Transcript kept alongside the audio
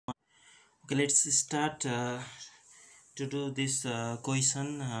Okay, let's start to do this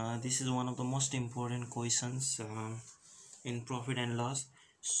question. This is one of the most important questions in profit and loss.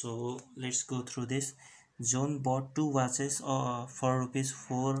 So let's go through this. John bought two watches for rupees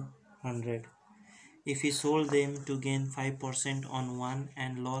 400. If he sold them to gain 5% on one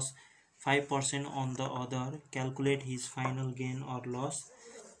and lost 5% on the other, calculate his final gain or loss.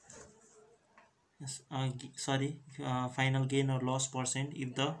 Final gain or loss percent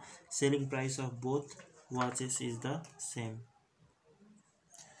if the selling price of both watches is the same.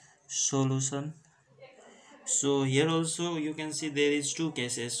 Solution. So here also you can see there is two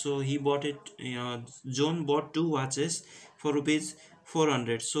cases. So he bought it, John bought two watches for rupees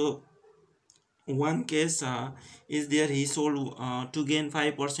 400. So one case is there, he sold to gain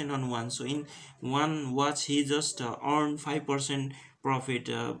 5% on one. So in one watch he just earned 5% profit,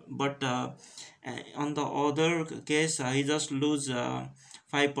 on the other case he just lose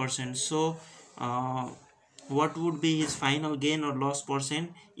 5%. So what would be his final gain or loss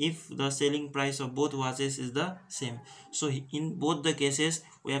percent if the selling price of both watches is the same? So in both the cases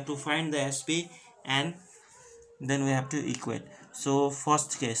we have to find the SP and then we have to equate. So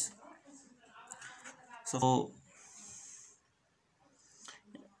first case, so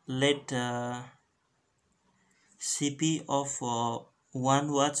let CP of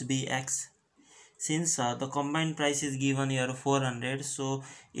one watch be X. Since the combined price is given here 400, so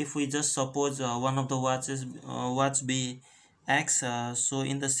if we just suppose one of the watch be X, so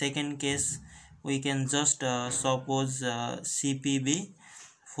in the second case we can just suppose CP be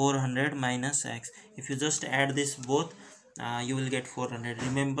 400 minus X. If you just add this both, you will get 400.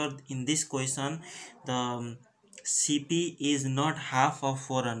 Remember, in this question the CP is not half of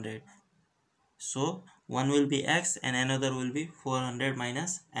 400, so one will be X and another will be 400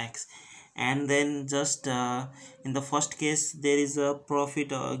 minus X. And then just in the first case there is a profit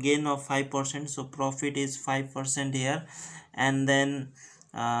gain of 5%, so profit is 5% here, and then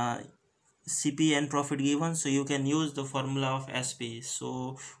CP and profit given, so you can use the formula of SP.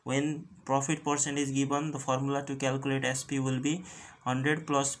 So when profit percent is given, the formula to calculate SP will be 100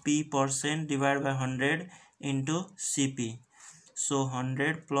 plus P percent divided by 100 into CP. So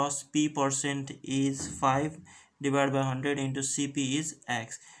 100 plus P percent is 5 divided by 100 into CP is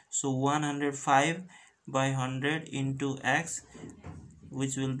X. So 105 by 100 into X,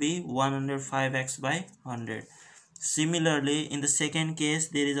 which will be 105X by 100. Similarly, in the second case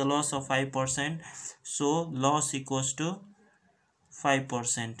there is a loss of 5%, so loss equals to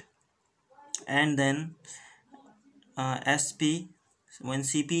 5%. And then SP, when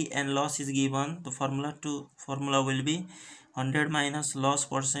CP and loss is given, the formula will be 100 minus loss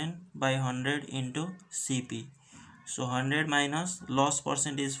percent by 100 into CP. So 100 minus loss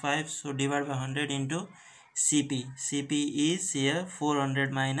percent is 5, so divide by 100 into CP. CP is here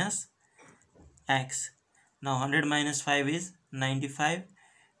 400 minus X. Now 100 minus 5 is 95,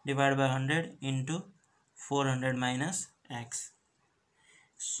 divided by 100 into 400 minus X.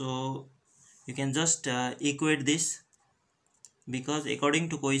 So you can just equate this, because according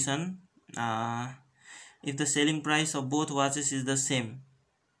to question, if the selling price of both watches is the same,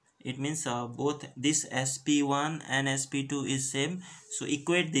 it means both this SP1 and SP2 is same. So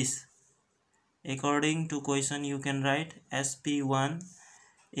equate this. According to question you can write SP1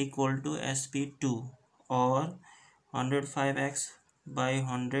 equal to SP2, or 105X by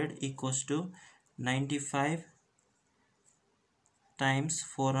 100 equals to 95 times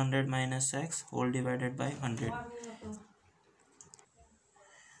 400 minus X whole divided by 100.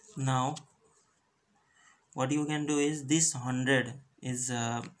 Now what you can do is, this 100 is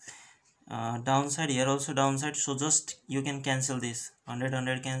downside, here also downside, so just you can cancel this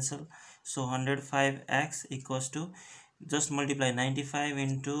 100 cancel. So 105X equals to, just multiply 95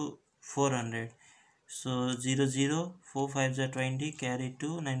 into 400, so 0 4 5 are 20, carry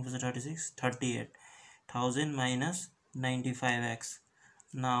 2, 9 4 36, 38,000 minus 95X.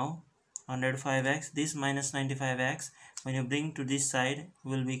 Now 105X, this minus 95X, when you bring to this side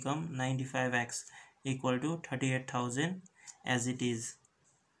will become 95X equal to 38,000 as it is.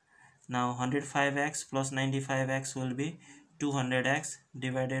 Now 105X plus 95X will be 200X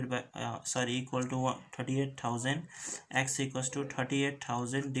divided by equal to 38,000. X equals to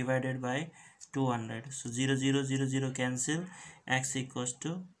 38,000 divided by 200. So 0 cancel. X equals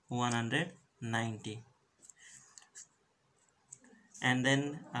to 190. And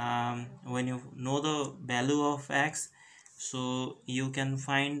then when you know the value of X, so you can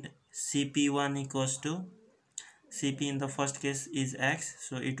find CP1 equals to, CP in the first case is X,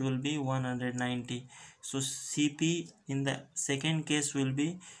 so it will be 190. So CP in the second case will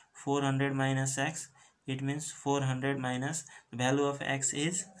be 400 minus X. It means 400 minus the value of X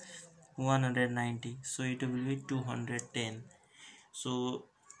is 190, so it will be 210. So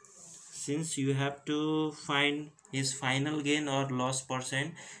since you have to find his final gain or loss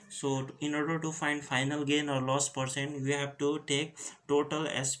percent, so in order to find final gain or loss percent, you have to take total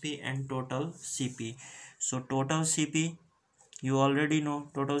SP and total CP. So total CP, you already know,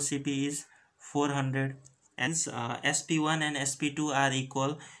 total CP is 400, and SP1 and SP2 are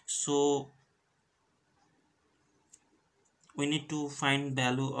equal, so we need to find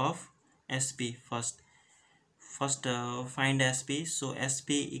value of SP first. Find SP. So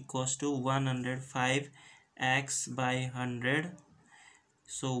SP equals to 105 x by 100.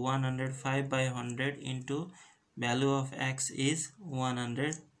 So 105 by 100 into value of x is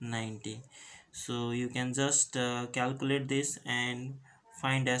 190. So you can just calculate this and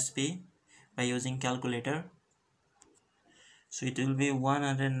find SP by using calculator. So it will be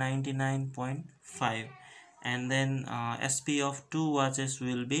 199.5, and then SP of two watches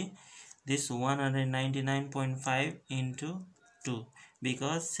will be this 199.5 into 2,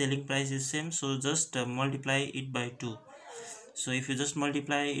 because selling price is same, so just multiply it by 2. So if you just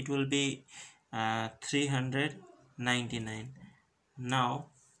multiply, it will be 399. Now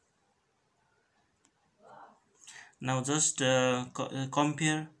just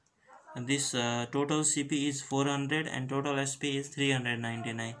compare this. Total CP is 400 and total SP is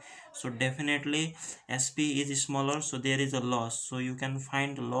 399, so definitely SP is smaller, so there is a loss. So you can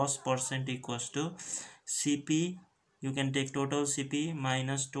find loss percent equals to CP. You can take total CP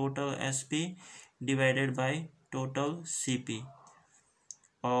minus total SP divided by total CP,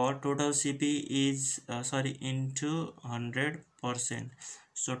 or total CP is into 100%.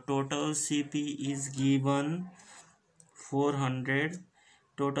 So total CP is given 400,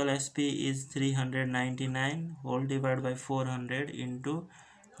 total SP is 399, whole divided by 400 into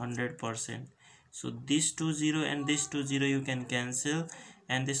 100%. So this 20 and this 20 you can cancel,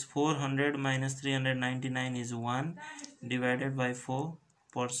 and this 400 minus 399 is 1 divided by 4%,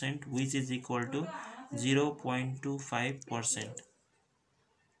 which is equal to 0.25%.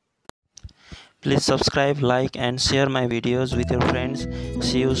 Please subscribe, like and share my videos with your friends.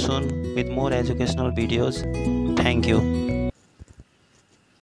 See you soon with more educational videos. Thank you.